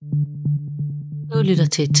Du lytter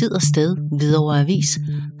til Tid Sted, Hvidovre Avis,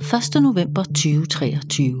 1. november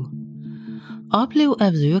 2023. Oplev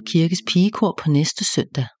Hvidovre Kirkes pigekor på næste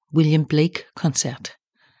søndag, William Blake-koncert.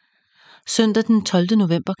 Søndag den 12.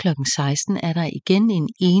 november kl. 16 er der igen en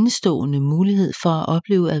enestående mulighed for at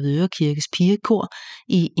opleve Hvidovre Kirkes pigekor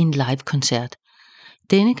i en live-koncert.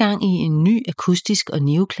 Denne gang i en ny akustisk og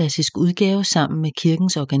neoklassisk udgave sammen med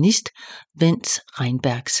kirkens organist,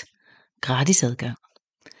 Reinbergs. Gratis adgang.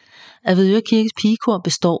 Hvidovre Kirkes pigekor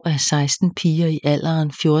består af 16 piger i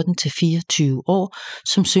alderen 14 til 24 år,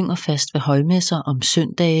 som synger fast ved højmesser om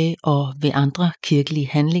søndage og ved andre kirkelige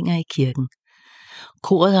handlinger i kirken.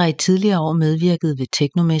 Koret har i tidligere år medvirket ved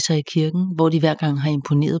teknomesser i kirken, hvor de hver gang har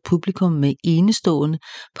imponeret publikum med enestående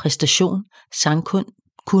præstation,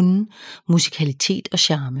 sangkunden, musikalitet og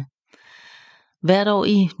charme. Hvert år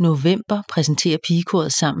i november præsenterer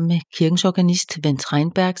pigekoret sammen med kirkens organist,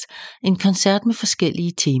 Reinbergs, en koncert med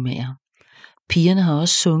forskellige temaer. Pigerne har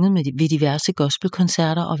også sunget ved diverse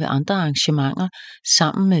gospelkoncerter og ved andre arrangementer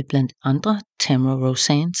sammen med blandt andre Tamara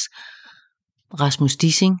Rosanes, Rasmus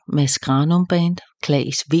Dissing, Mads Granum Band,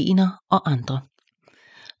 Claes Wegener og andre.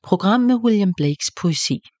 Program med William Blakes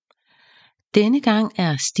poesi. Denne gang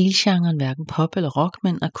er stilgenren hverken pop eller rock,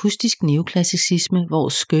 men akustisk neoklassicisme, hvor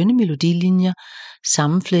skønne melodilinjer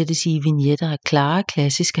sammenflettes i vignetter af klare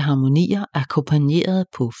klassiske harmonier, akkompagneret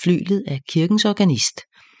på flyglet af kirkens organist.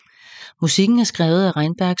 Musikken er skrevet af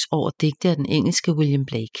Reinbergs over digte af den engelske William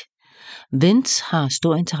Blake. Vance har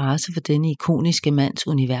stor interesse for denne ikoniske mands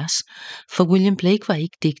univers, for William Blake var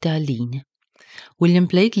ikke digter alene. William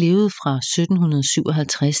Blake levede fra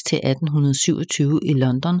 1757 til 1827 i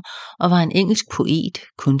London og var en engelsk poet,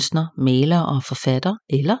 kunstner, maler og forfatter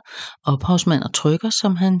eller ophavsmand og trykker,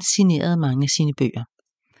 som han signerede mange af sine bøger.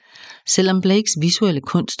 Selvom Blakes visuelle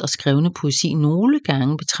kunst og skrevne poesi nogle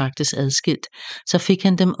gange betragtes adskilt, så fik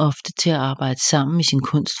han dem ofte til at arbejde sammen i sin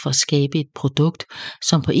kunst for at skabe et produkt,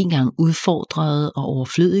 som på en gang udfordrede og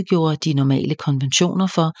overflødiggjorde de normale konventioner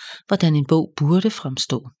for, hvordan en bog burde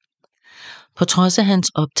fremstå. På trods af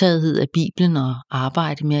hans optagethed af Bibelen og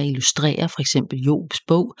arbejde med at illustrere f.eks. Jobs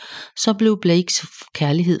bog, så blev Blakes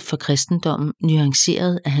kærlighed for kristendommen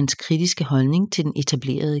nuanceret af hans kritiske holdning til den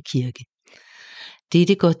etablerede kirke.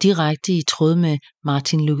 Dette går direkte i tråd med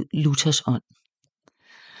Martin Luthers ånd.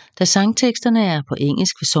 Da sangteksterne er på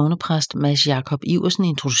engelsk, vil sognepræst Mads Jakob Iversen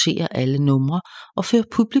introducere alle numre og føre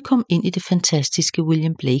publikum ind i det fantastiske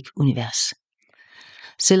William Blake-univers.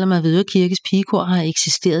 Selvom Hvidovre Kirkes pigekor har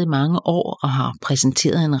eksisteret i mange år og har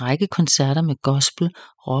præsenteret en række koncerter med gospel,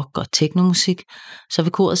 rock og teknomusik, så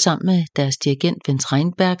vil koret sammen med deres dirigent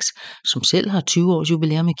Reinbergs, som selv har 20 års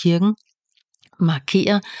jubilæum i kirken,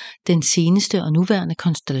 markere den seneste og nuværende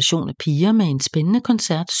konstellation af piger med en spændende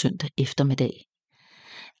koncert søndag eftermiddag.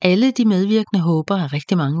 Alle de medvirkende håber, at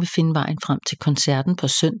rigtig mange vil finde vejen frem til koncerten på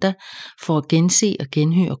søndag for at gense og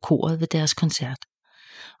genhøre koret ved deres koncert.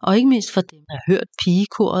 Og ikke mindst for dem, der har hørt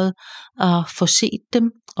pigekoret og få set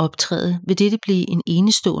dem optræde, vil dette blive en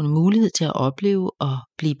enestående mulighed til at opleve og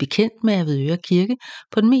blive bekendt med Hvidovre Kirke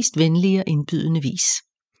på den mest venlige og indbydende vis.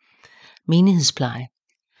 Menighedspleje.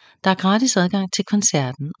 Der er gratis adgang til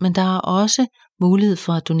koncerten, men der er også mulighed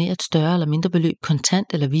for at donere et større eller mindre beløb kontant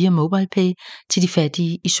eller via MobilePay til de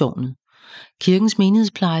fattige i sognet. Kirkens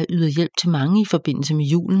menighedspleje yder hjælp til mange i forbindelse med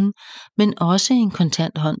julen, men også en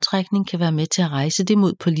kontant håndtrækning kan være med til at rejse det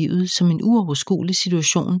mod på livet, som en uoverskuelig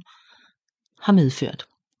situation har medført.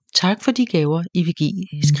 Tak for de gaver, I vil give,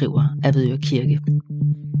 skriver Hvidovre Kirke.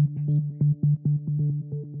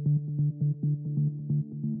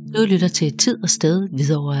 Du lytter til Tid Sted,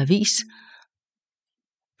 Hvidovre Avis,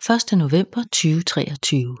 1. november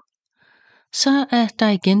 2023. Så er der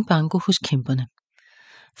igen banko hos kæmperne.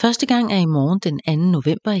 Første gang er i morgen den 2.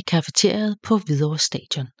 november i cafeteriet på Hvidovre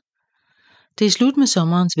Stadion. Det er slut med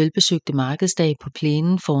sommerens velbesøgte markedsdag på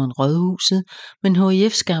plænen foran Rådhuset, men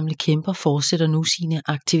HIF's gamle kæmper fortsætter nu sine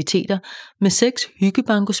aktiviteter med 6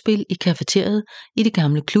 hyggebankospil i cafeteriet i det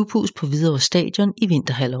gamle klubhus på Hvidovre Stadion i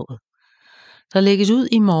vinterhalvåret. Der lægges ud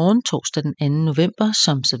i morgen torsdag den 2. november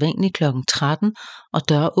som sædvanligt kl. 13 og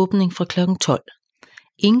døråbning fra kl. 12.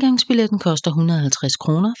 Indgangsbilletten koster 150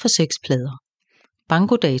 kroner for 6 plader.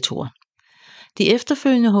 Bankodatoer. De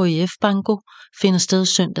efterfølgende HIF-banko finder sted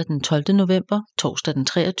søndag den 12. november, torsdag den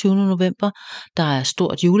 23. november, der er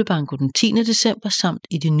stort julebanko den 10. december samt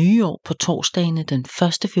i det nye år på torsdagene den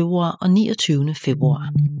 1. februar og 29. februar.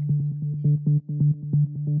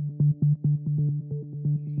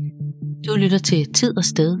 Du lytter til Tid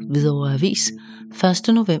Sted, Hvidovre Avis,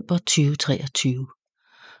 1. november 2023.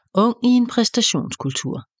 Ung i en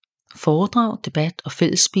præstationskultur. Foredrag, debat og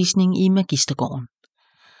fællesspisning i Magistergården.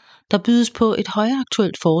 Der bydes på et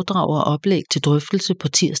højaktuelt foredrag og oplæg til drøftelse på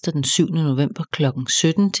tirsdag den 7. november kl.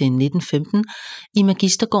 17 til 19.15 i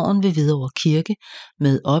Magistergården ved Hvidovre Kirke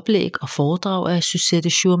med oplæg og foredrag af Suzette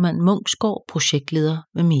Schurman Munksgaard, projektleder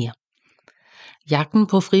med mere. Jagten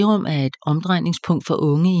på frirum er et omdrejningspunkt for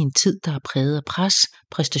unge i en tid, der er præget af pres,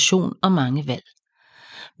 præstation og mange valg.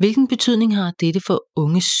 Hvilken betydning har dette for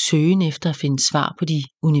unges søgen efter at finde svar på de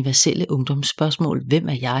universelle ungdomsspørgsmål? Hvem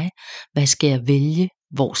er jeg? Hvad skal jeg vælge?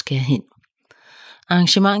 Hvor skal jeg hen?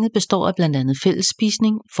 Arrangementet består af blandt andet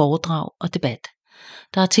fællesspisning, foredrag og debat.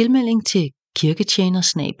 Der er tilmelding til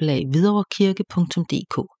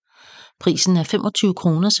kirketjener@hvidovrekirke.dk. Prisen er 25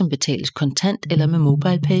 kroner, som betales kontant eller med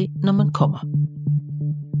MobilePay, når man kommer.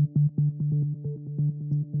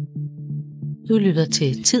 Du lytter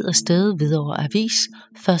til Tid Sted, Hvidovre Avis,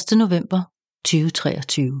 1. november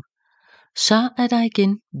 2023. Så er der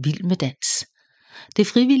igen Vild med dans. Det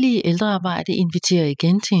frivillige ældrearbejde inviterer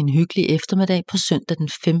igen til en hyggelig eftermiddag på søndag den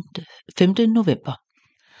 5. november.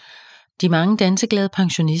 De mange danseglade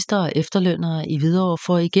pensionister og efterlønnere i Hvidovre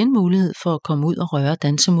får igen mulighed for at komme ud og røre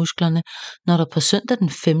dansemusklerne, når der på søndag den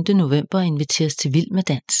 5. november inviteres til Vild med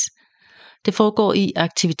dans. Det foregår i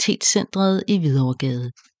Aktivitetscentret i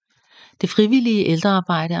Hvidovregade. Det frivillige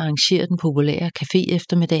ældrearbejde arrangerer den populære café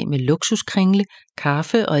eftermiddag med luksuskringle,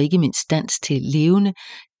 kaffe og ikke mindst dans til levende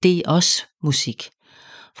Det er os musik.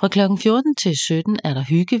 Fra kl. 14 til 17 er der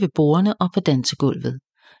hygge ved bordene og på dansegulvet.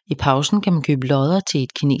 I pausen kan man købe lodder til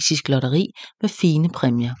et kinesisk lotteri med fine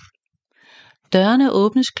præmier. Dørene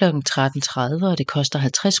åbnes kl. 13.30, og det koster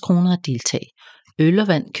 50 kroner at deltage. Øl og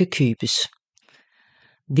vand kan købes.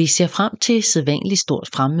 Vi ser frem til sædvanligt stort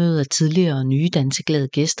fremmøde af tidligere og nye danseglade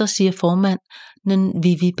gæster, siger formanden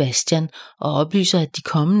Vivi Bastian, og oplyser, at de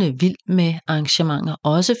kommende Vild med arrangementer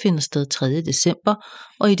også finder sted 3. december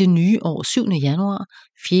og i det nye år 7. januar,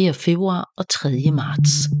 4. februar og 3.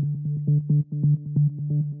 marts.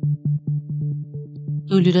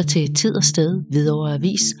 Du lytter til Tid Sted, Hvidovre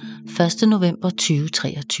Avis, 1. november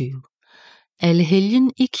 2023. Alle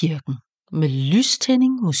helgen i kirken med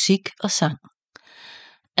lystænding, musik og sang.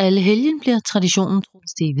 Alle helgen bliver traditionen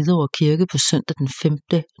trostig i Hvidovre Kirke på søndag den 5.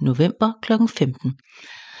 november kl. 15.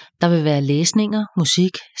 Der vil være læsninger,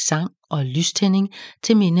 musik, sang og lystænding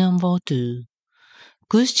til minde om vores døde.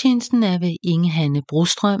 Gudstjenesten er ved Inge Hanne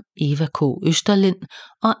Brostrøm, Eva K. Østerlind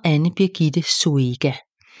og Anne Birgitte Suega.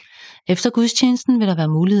 Efter gudstjenesten vil der være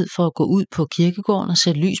mulighed for at gå ud på kirkegården og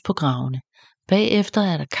sætte lys på gravene. Bagefter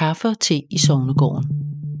er der kaffe og te i sognegården.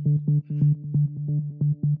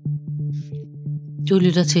 Du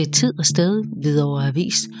lytter til Tid og Sted, Hvidovre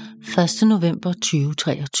Avis, 1. november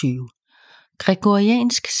 2023.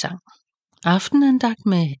 Gregoriansk sang. Aftenandagt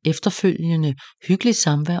med efterfølgende hyggeligt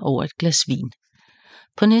samvær over et glas vin.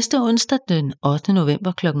 På næste onsdag den 8.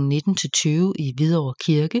 november kl. 19-20 i Hvidovre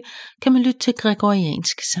Kirke kan man lytte til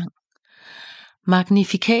gregoriansk sang.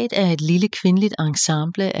 Magnificat er et lille kvindeligt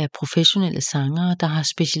ensemble af professionelle sangere, der har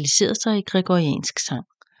specialiseret sig i gregoriansk sang.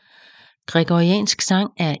 Gregoriansk sang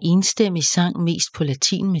er enstemmig sang mest på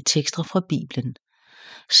latin med tekster fra Bibelen.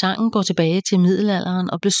 Sangen går tilbage til middelalderen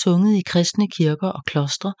og blev sunget i kristne kirker og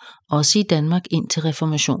klostre, også i Danmark indtil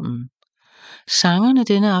reformationen. Sangerne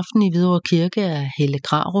denne aften i Hvidovre Kirke er Helle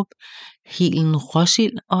Krarup, Helen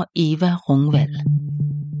Rossild og Eva Rungvald.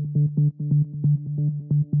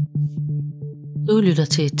 Du lytter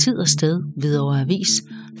til Tid og Sted, Hvidovre Avis,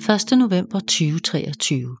 1. november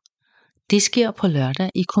 2023. Det sker på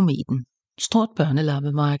lørdag i Kometen. Stort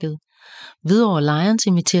børneloppemarked. Hvidovre Lions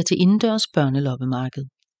inviterer til indendørs børneloppemarked.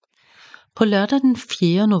 På lørdag den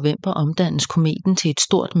 4. november omdannes Kometen til et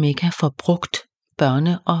stort mekka for brugt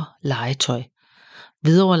børne- og legetøj.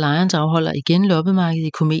 Hvidovre Lions afholder igen loppemarked i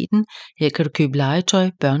Kometen. Her kan du købe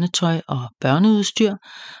legetøj, børnetøj og børneudstyr.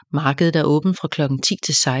 Markedet er åbent fra kl. 10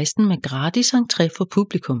 til 16 med gratis entré for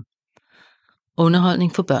publikum.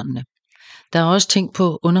 Underholdning for børnene. Der er også tænkt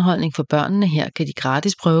på underholdning for børnene. Her kan de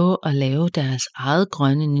gratis prøve at lave deres eget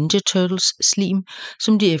grønne Ninja Turtles slim,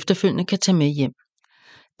 som de efterfølgende kan tage med hjem.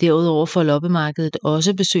 Derudover får loppemarkedet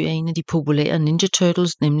også besøg af en af de populære Ninja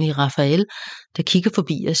Turtles, nemlig Raphael, der kigger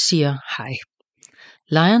forbi og siger hej.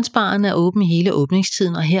 Lionsbaren er åben hele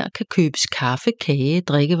åbningstiden, og her kan købes kaffe, kage,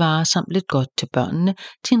 drikkevarer samt lidt godt til børnene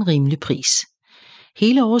til en rimelig pris.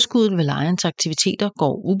 Hele overskuddet ved Lions aktiviteter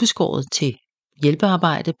går ubeskåret til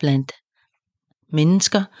hjælpearbejde blandt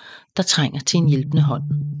mennesker, der trænger til en hjælpende hånd.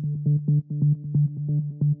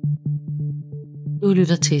 Du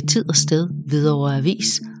lytter til Tid og Sted, Hvidovre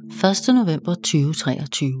Avis, 1. november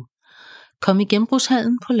 2023. Kom i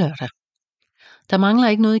genbrugshallen på lørdag. Der mangler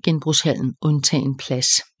ikke noget i genbrugshallen, undtagen plads.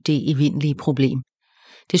 Det evindelige problem.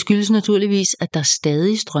 Det skyldes naturligvis, at der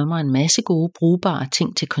stadig strømmer en masse gode brugbare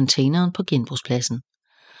ting til containeren på genbrugspladsen.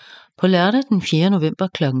 På lørdag den 4. november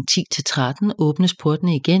kl. 10-13 åbnes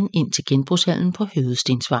portene igen ind til genbrugshallen på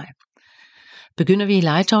Hødestensvej. Begynder vi i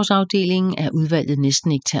legetøjsafdelingen, er udvalget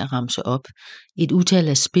næsten ikke til at ramse op. Et utal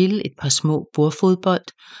af spil, et par små bordfodbold,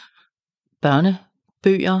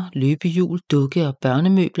 børnebøger, løbehjul, dukke- og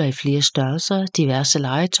børnemøbler i flere størrelser, diverse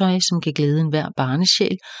legetøj, som kan glæde enhver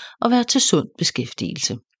barnesjæl og være til sund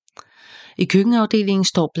beskæftigelse. I køkkenafdelingen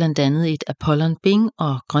står blandt andet et Apollon Bing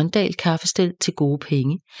og Grøndal kaffestel til gode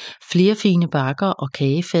penge, flere fine bakker og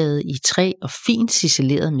kagefade i træ og fint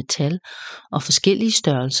ciseleret metal og forskellige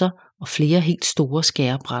størrelser og flere helt store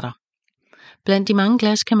skærebrætter. Blandt de mange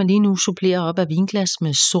glas kan man lige nu supplere op af vinglas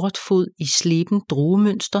med sort fod i sleben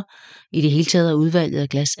druemønster. I det hele taget er udvalget af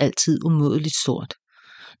glas altid umådeligt stort.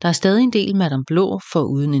 Der er stadig en del Madame Blå,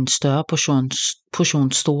 foruden en større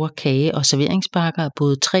portion store kage- og serveringsbakker af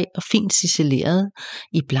både træ og fint ciseleret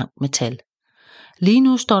i blankt metal. Lige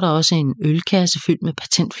nu står der også en ølkasse fyldt med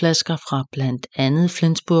patentflasker fra blandt andet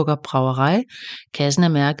Flensburger Brauerei. Kassen er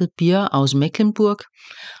mærket Bier aus Mecklenburg,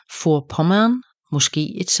 Vorpommern,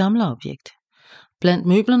 måske et samlerobjekt. Blandt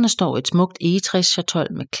møblerne står et smukt egetræschatol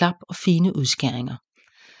med klap og fine udskæringer.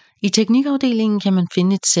 I teknikafdelingen kan man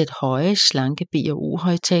finde et sæt høje, slanke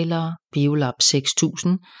B&O-højttalere, Beolab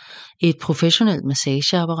 6000, et professionelt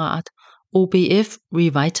massageapparat, OBF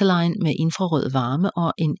Revitaline med infrarød varme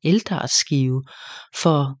og en eldartskive,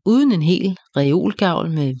 for uden en hel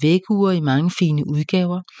reolgavl med vægure i mange fine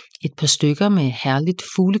udgaver, et par stykker med herligt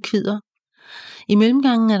fuglekvidder. I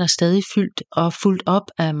mellemgangen er der stadig fuldt op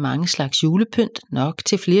af mange slags julepynt, nok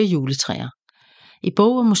til flere juletræer. I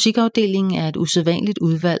bog- og musikafdelingen er et usædvanligt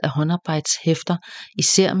udvalg af håndarbejdshæfter,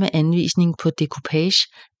 især med anvisning på decoupage,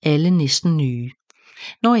 alle næsten nye.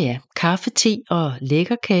 Nå ja, kaffe, te og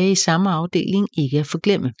lækker kage i samme afdeling ikke at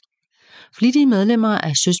forglemme. Flittige medlemmer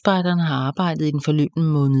af Søspejderne har arbejdet i den forløbende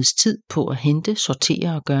måneds tid på at hente,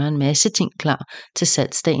 sortere og gøre en masse ting klar til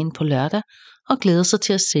salgsdagen på lørdag og glæder sig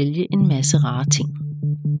til at sælge en masse rare ting.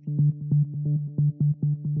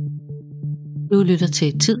 Du lytter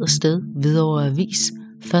til Tid Sted, Hvidovre Avis,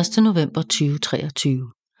 1. november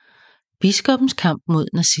 2023. Biskoppens kamp mod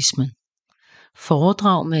nazismen.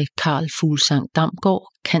 Foredrag med Karl Fuglsang Damgaard,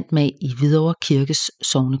 cand.mag i Hvidovre Kirkes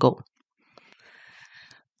sognegård.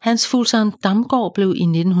 Hans Fuglsang Damgaard blev i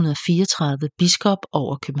 1934 biskop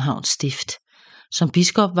over Københavns Stift. Som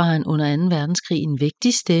biskop var han under 2. verdenskrig en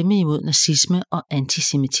vægtig stemme imod nazisme og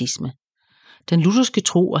antisemitisme. Den lutherske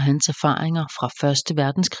tro og hans erfaringer fra 1.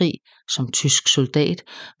 verdenskrig som tysk soldat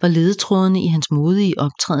var ledetrådene i hans modige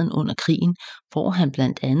optræden under krigen, hvor han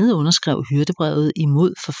blandt andet underskrev hyrdebrevet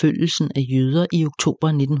imod forfølgelsen af jøder i oktober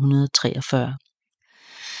 1943.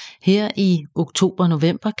 Her i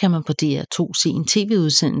oktober-november kan man på DR2 se en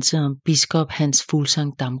tv-udsendelse om biskop Hans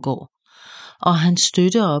Fuglsang Damgaard og hans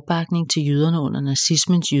støtte og opbakning til jøderne under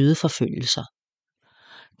nazismens jødeforfølgelser.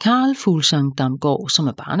 Karl Fuglsang Damgaard, som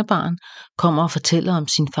er barnebarn, kommer og fortæller om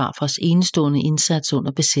sin farfars enestående indsats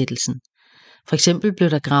under besættelsen. For eksempel blev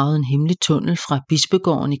der gravet en hemmelig tunnel fra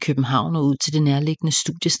Bispegården i København og ud til det nærliggende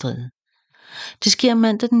Studiestræde. Det sker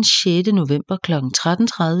mandag den 6. november kl.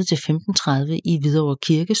 13.30 til 15.30 i Hvidovre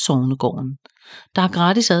Kirke sognegården. Der er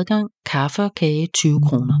gratis adgang, kaffe og kage 20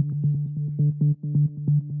 kroner.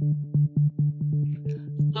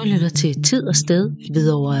 Du lytter til Tid og Sted,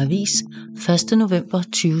 Hvidovre Avis, 1. november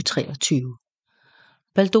 2023.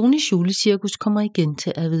 Baldonis julecirkus kommer igen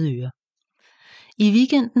til Avedøre. I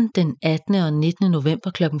weekenden den 18. og 19.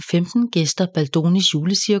 november kl. 15 gæster Baldonis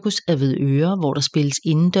julecirkus Avedøre, hvor der spilles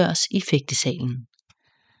indendørs i fægtesalen.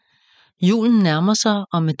 Julen nærmer sig,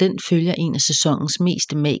 og med den følger en af sæsonens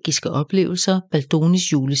mest magiske oplevelser,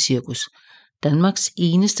 Baldonis julecirkus, Danmarks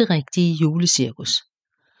eneste rigtige julecirkus.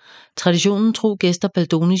 Traditionen tro gæster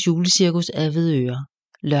Baldonis julecirkus Avedøre.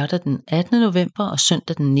 Lørdag den 18. november og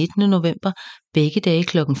søndag den 19. november, begge dage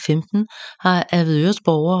kl. 15, har Avedøres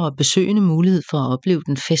borgere og besøgende mulighed for at opleve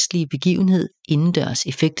den festlige begivenhed indendørs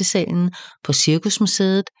i fægtesalen på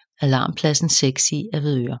Cirkusmuseet, Alarmpladsen 6 i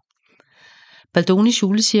Avedøre. Baldonis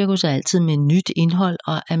julecirkus er altid med nyt indhold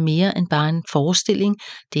og er mere end bare en forestilling.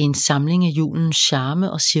 Det er en samling af julens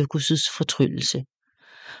charme og cirkusets fortryllelse.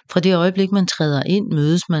 Fra det øjeblik, man træder ind,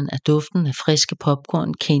 mødes man af duften af friske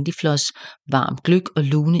popcorn, candyfloss, varm gløgg og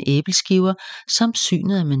lune æbleskiver, samt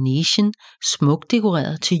synet af manegen, smukt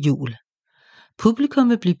dekoreret til jul. Publikum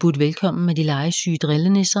vil blive budt velkommen med de legesyge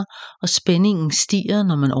drillenisser, og spændingen stiger,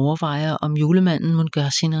 når man overvejer, om julemanden må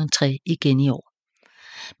gøre sin entré igen i år.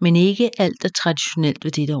 Men ikke alt er traditionelt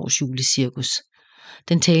ved dette års julecirkus.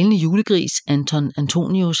 Den talende julegris Anton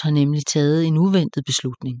Antonius har nemlig taget en uventet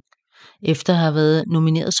beslutning. Efter at have været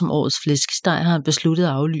nomineret som årets flæskesteg, har han besluttet at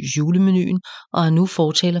aflyse julemenuen og er nu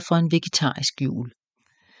fortaler for en vegetarisk jul.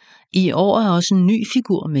 I år er også en ny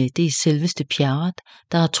figur med, det er selveste Pjerrot,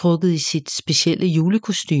 der har trukket i sit specielle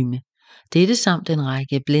julekostyme. Dette samt en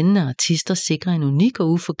række blændende artister sikrer en unik og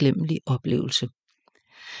uforglemmelig oplevelse.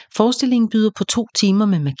 Forestillingen byder på 2 timer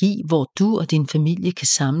med magi, hvor du og din familie kan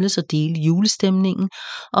samles og dele julestemningen,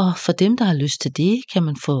 og for dem, der har lyst til det, kan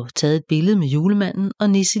man få taget et billede med julemanden og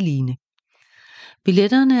Nisseline.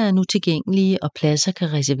 Billetterne er nu tilgængelige, og pladser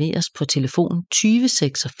kan reserveres på telefon 20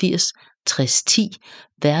 86 60 10,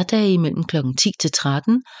 hverdag imellem kl. 10 til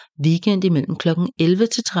 13, weekend imellem kl. 11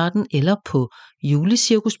 til 13 eller på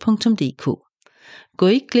julecirkus.dk. Gå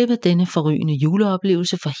ikke glip af denne forrygende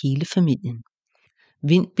juleoplevelse for hele familien.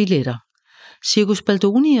 Vind billetter. Cirkus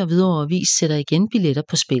Baldoni og Hvidovre Avis sætter igen billetter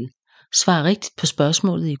på spil. Svar rigtigt på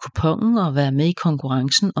spørgsmålet i kuponen og vær med i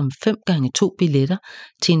konkurrencen om 5x2 billetter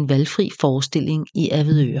til en valgfri forestilling i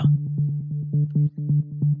Avedøre.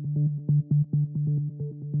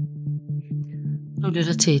 Du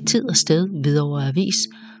lytter til Tid Sted, Hvidovre Avis,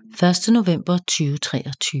 1. november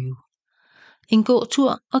 2023. En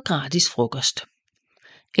gåtur og gratis frokost.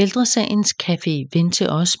 Ældresagens Café Ven til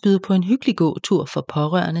os byder på en hyggelig gåtur for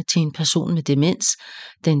pårørende til en person med demens.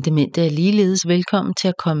 Den demente er ligeledes velkommen til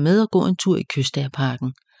at komme med og gå en tur i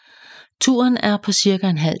Kystagerparken. Turen er på cirka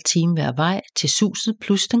en halv time hver vej til Suset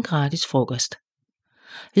plus den gratis frokost.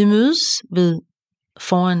 Vi mødes ved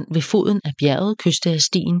foden af bjerget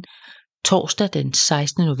Kystagerstien torsdag den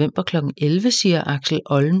 16. november kl. 11, siger Axel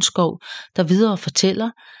Oldenskov, der videre fortæller: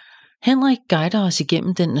 Henrik guider os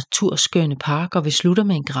igennem den naturskønne park, og vi slutter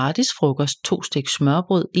med en gratis frokost, 2 stik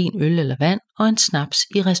smørbrød, 1 øl eller vand og en snaps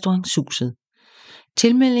i restaurant Suset.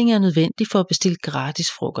 Tilmelding er nødvendig for at bestille gratis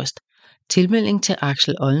frokost. Tilmelding til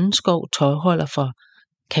Axel Oldenskov, tøjholder for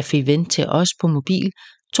Café Ven til os på mobil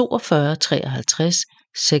 42 53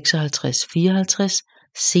 56 54,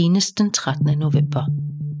 senest den 13. november.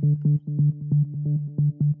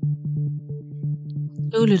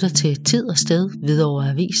 Du lytter til Tid og Sted, Hvidovre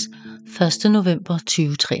Avis, 1. november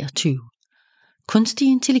 2023. Kunstig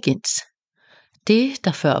intelligens. Det,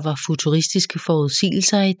 der før var futuristiske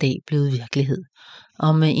forudsigelser, er i dag blevet virkelighed.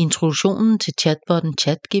 Og med introduktionen til chatbotten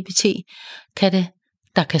ChatGPT,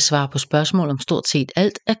 der kan svare på spørgsmål om stort set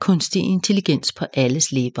alt, er kunstig intelligens på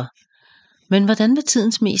alles læber. Men hvordan vil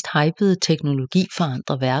tidens mest hypede teknologi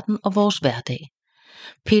forandre verden og vores hverdag?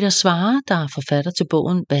 Peter Svare, der er forfatter til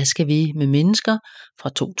bogen Hvad skal vi med mennesker fra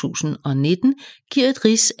 2019, giver et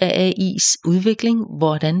rids af AI's udvikling,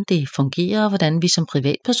 hvordan det fungerer og hvordan vi som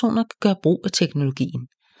privatpersoner kan gøre brug af teknologien.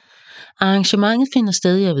 Arrangementet finder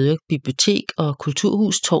sted i Avedøre Bibliotek og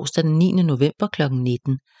Kulturhus torsdag den 9. november kl.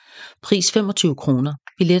 19. Pris 25 kroner.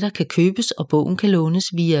 Billetter kan købes, og bogen kan lånes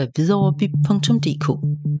via hvidovrebib.dk.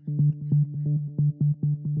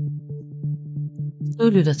 Du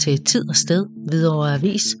lytter til Tid og Sted, Hvidovre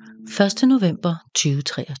Avis, 1. november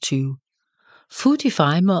 2023.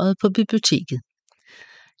 Foodify-mødet på biblioteket.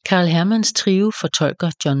 Carl Hermanns trio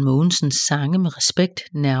fortolker John Mogensens sange med respekt,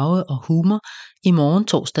 nerve og humor i morgen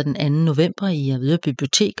torsdag den 2. november i Avedøre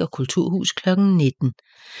Bibliotek og Kulturhus kl. 19.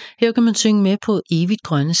 Her kan man synge med på evigt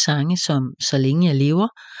grønne sange som Så længe jeg lever,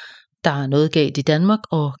 Der er noget galt i Danmark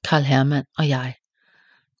og Carl Hermann og jeg.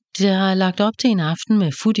 Det er lagt op til en aften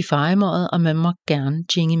med Foodify-mødet, og man må gerne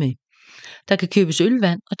jingle med. Der kan købes øl,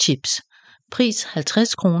 vand og chips. Pris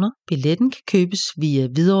 50 kroner. Billetten kan købes via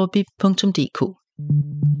hvidovrebib.dk.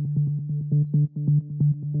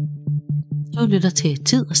 Du lytter til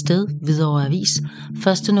Tid og Sted, Hvidovre Avis,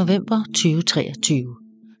 1. november 2023.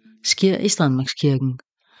 Sker i Strandmarkskirken.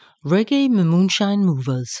 Reggae med Moonshine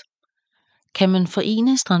Movers. Kan man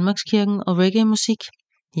forene Strandmarkskirken og reggae-musik?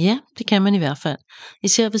 Ja, det kan man i hvert fald.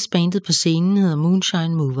 Især hvis bandet på scenen hedder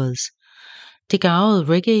Moonshine Movers. Det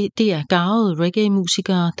er garvede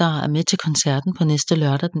reggae-musikere, der er med til koncerten på næste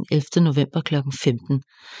lørdag den 11. november kl. 15.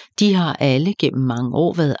 De har alle gennem mange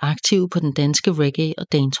år været aktive på den danske reggae- og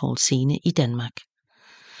dancehall-scene i Danmark.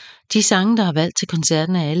 De sange, der er valgt til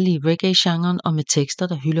koncerten, er alle i reggae-genren og med tekster,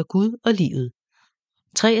 der hylder Gud og livet.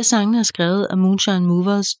 3 af sangene er skrevet af Moonshine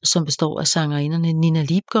Movers, som består af sangerinderne Nina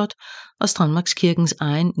Libgot og Strandmarkskirkens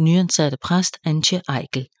egen nyansatte præst Antje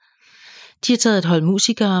Eichel. De har taget et hold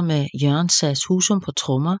musikere med Jørgen Sass Husum på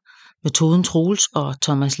trommer, Metoden Troels og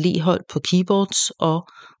Thomas Leholt på keyboards og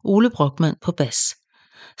Ole Brockmann på bas.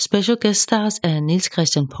 Special guest stars er Niels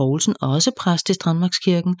Christian Poulsen, også præst i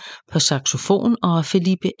Strandmarkskirken, på saxofon og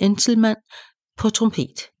Felipe Entelmann på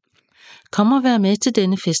trompet. Kom og vær med til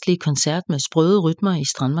denne festlige koncert med sprøde rytmer i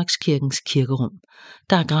Strandmarkskirkens kirkerum.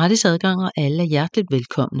 Der er gratis adgang, og alle er hjerteligt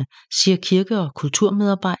velkomne, siger kirke- og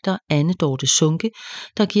kulturmedarbejder Anne Dorte Sunke,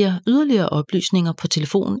 der giver yderligere oplysninger på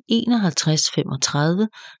telefon 51 35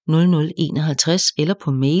 00 51 eller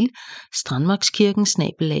på mail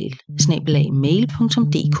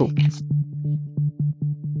strandmarkskirken@mail.dk.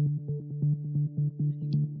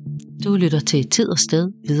 Du lytter til Tid og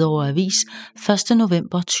Sted, Hvidovre Avis, 1.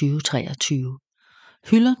 november 2023.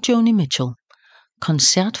 Hylder Joni Mitchell.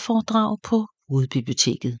 Koncertforedrag på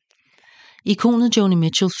Hovedbiblioteket. Ikonet Joni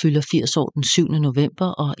Mitchell fylder 80 år den 7. november,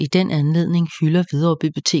 og i den anledning hylder Hvidovre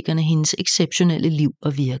Bibliotekerne hendes exceptionelle liv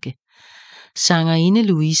og virke. Sangerinde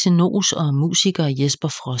Louise Noos og musiker Jesper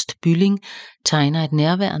Frost Bylling tegner et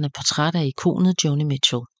nærværende portræt af ikonet Joni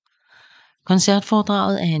Mitchell.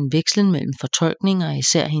 Koncertforedraget er en vekslen mellem fortolkninger af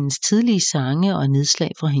især hendes tidlige sange og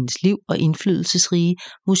nedslag fra hendes liv og indflydelsesrige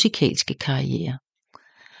musikalske karriere.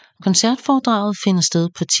 Koncertforedraget finder sted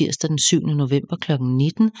på tirsdag den 7. november kl.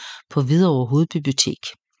 19 på Hvidovre Hovedbibliotek.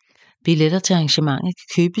 Billetter til arrangementet kan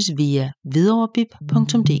købes via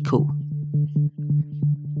hvidovrebib.dk.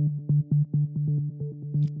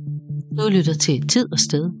 Du lytter til Tid og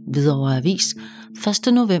Sted, Hvidovre Avis,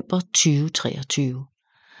 1. november 2023.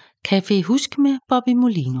 Café Husk med Bobby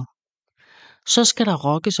Molino. Så skal der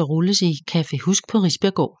rockes og rulles i Café Husk på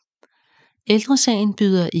Risbjerggård. Ældresagen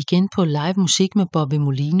byder igen på live musik med Bobby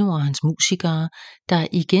Molino og hans musikere, der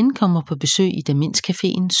igen kommer på besøg i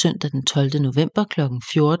Demenscaféen søndag den 12. november kl.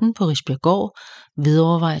 14 på Risbjerggård,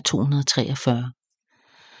 Hvidovrevej 243.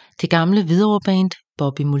 Det gamle Hvidovre-band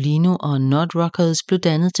Bobby Molino og Not Rockers blev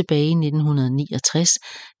dannet tilbage i 1969,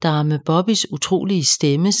 der med Bobbys utrolige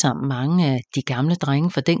stemme samt mange af de gamle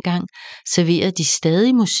drenge fra dengang serverer de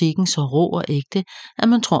stadig musikken så rå og ægte, at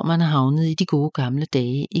man tror, man er havnet i de gode gamle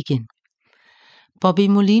dage igen. Bobby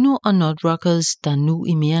Molino og Not Rockers, der nu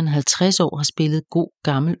i mere end 50 år har spillet god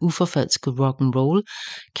gammel uforfalsket rock and roll,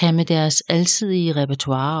 kan med deres alsidige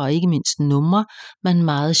repertoire og ikke mindst numre, man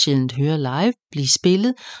meget sjældent hører live, blive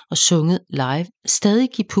spillet og sunget live, stadig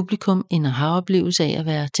give publikum en aha-oplevelse af at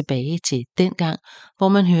være tilbage til den gang, hvor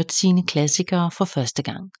man hørte sine klassikere for første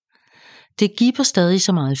gang. Det giver stadig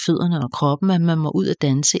så meget i fødderne og kroppen, at man må ud at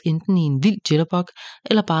danse enten i en vild jitterbug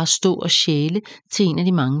eller bare stå og sjæle til en af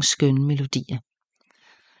de mange skønne melodier.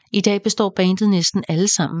 I dag består bandet næsten alle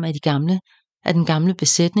sammen af den gamle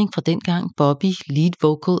besætning fra dengang. Bobby, lead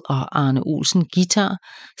vocal og Arne Olsen, guitar,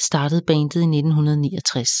 startede bandet i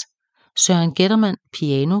 1969. Søren Gettermann,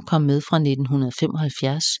 piano, kom med fra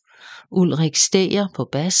 1975. Ulrik Stæger på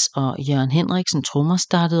bas og Jørgen Henriksen, trommer,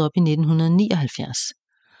 startede op i 1979.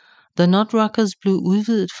 The Not Rockers blev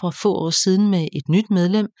udvidet for få år siden med et nyt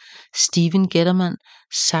medlem, Steven Gettermann,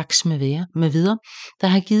 sax med videre, der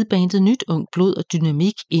har givet bandet nyt ungt blod og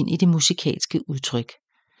dynamik ind i det musikalske udtryk.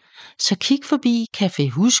 Så kig forbi Café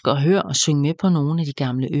Husk og hør og syng med på nogle af de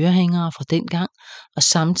gamle ørehængere fra dengang, og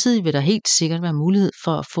samtidig vil der helt sikkert være mulighed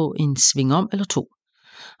for at få en sving om eller to.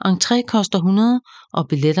 Entré koster 100, og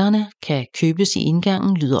billetterne kan købes i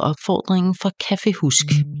indgangen, lyder opfordringen fra Café Husk.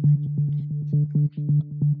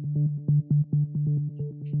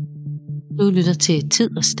 Du lytter til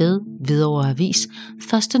Tid og Sted, Hvidovre Avis,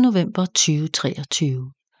 1. november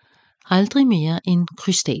 2023. Aldrig mere en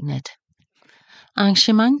krystalnat.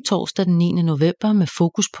 Arrangement torsdag den 9. november med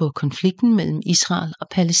fokus på konflikten mellem Israel og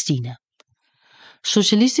Palæstina.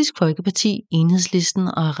 Socialistisk Folkeparti, Enhedslisten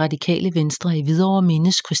og Radikale Venstre i Hvidovre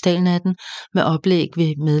mindes krystalnatten med oplæg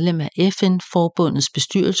ved medlem af FN-forbundets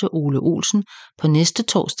bestyrelse Ole Olsen på næste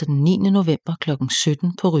torsdag den 9. november kl.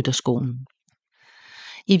 17 på Rytterskolen.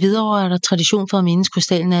 I Hvidovre er der tradition for at mindes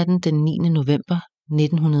krystalnatten den 9. november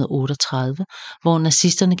 1938, hvor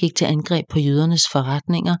nazisterne gik til angreb på jødernes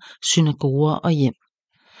forretninger, synagoger og hjem.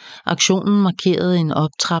 Aktionen markerede en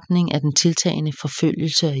optrapning af den tiltagende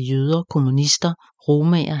forfølgelse af jøder, kommunister,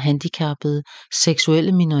 romaer, handicappede,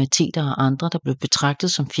 seksuelle minoriteter og andre, der blev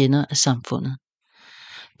betragtet som fjender af samfundet.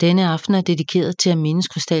 Denne aften er dedikeret til at mindes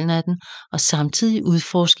krystalnatten og samtidig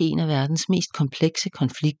udforske en af verdens mest komplekse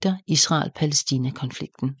konflikter,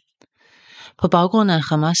 Israel-Palæstina-konflikten. På baggrund af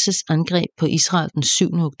Hamas' angreb på Israel den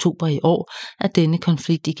 7. oktober i år, er denne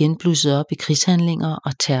konflikt igen blusset op i krigshandlinger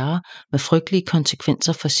og terror med frygtelige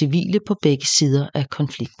konsekvenser for civile på begge sider af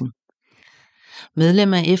konflikten.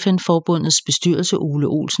 Medlem af FN-forbundets bestyrelse Ole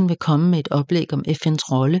Olsen vil komme med et oplæg om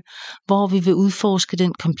FN's rolle, hvor vi vil udforske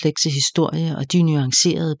den komplekse historie og de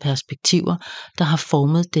nuancerede perspektiver, der har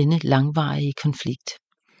formet denne langvarige konflikt.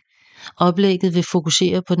 Oplægget vil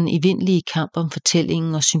fokusere på den evindelige kamp om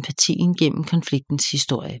fortællingen og sympatien gennem konfliktens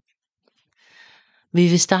historie. Vi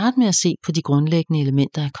vil starte med at se på de grundlæggende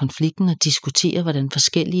elementer af konflikten og diskutere, hvordan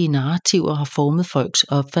forskellige narrativer har formet folks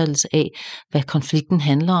opfattelse af, hvad konflikten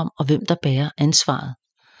handler om og hvem der bærer ansvaret.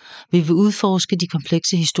 Vi vil udforske de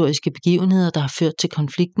komplekse historiske begivenheder, der har ført til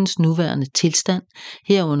konfliktens nuværende tilstand,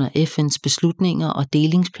 herunder FN's beslutninger og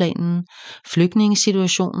delingsplanen,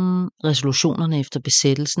 flygtningesituationen, resolutionerne efter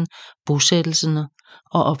besættelsen, bosættelserne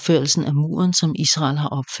og opførelsen af muren, som Israel har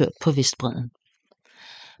opført på Vestbredden.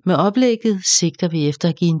 Med oplægget sigter vi efter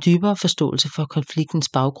at give en dybere forståelse for konfliktens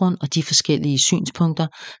baggrund og de forskellige synspunkter,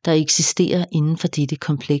 der eksisterer inden for dette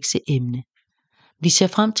komplekse emne. Vi ser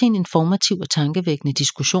frem til en informativ og tankevækkende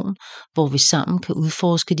diskussion, hvor vi sammen kan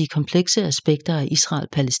udforske de komplekse aspekter af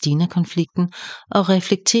Israel-Palæstina-konflikten og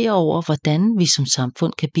reflektere over, hvordan vi som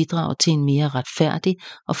samfund kan bidrage til en mere retfærdig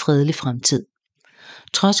og fredelig fremtid.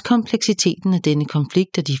 Trods kompleksiteten af denne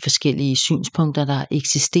konflikt og de forskellige synspunkter, der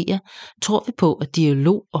eksisterer, tror vi på, at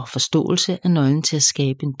dialog og forståelse er nøglen til at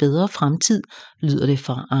skabe en bedre fremtid, lyder det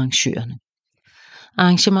fra arrangørerne.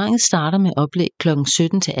 Arrangementet starter med oplæg kl.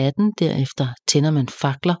 17-18, derefter tænder man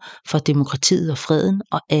fakler for demokratiet og freden,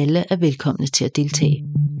 og alle er velkomne til at deltage.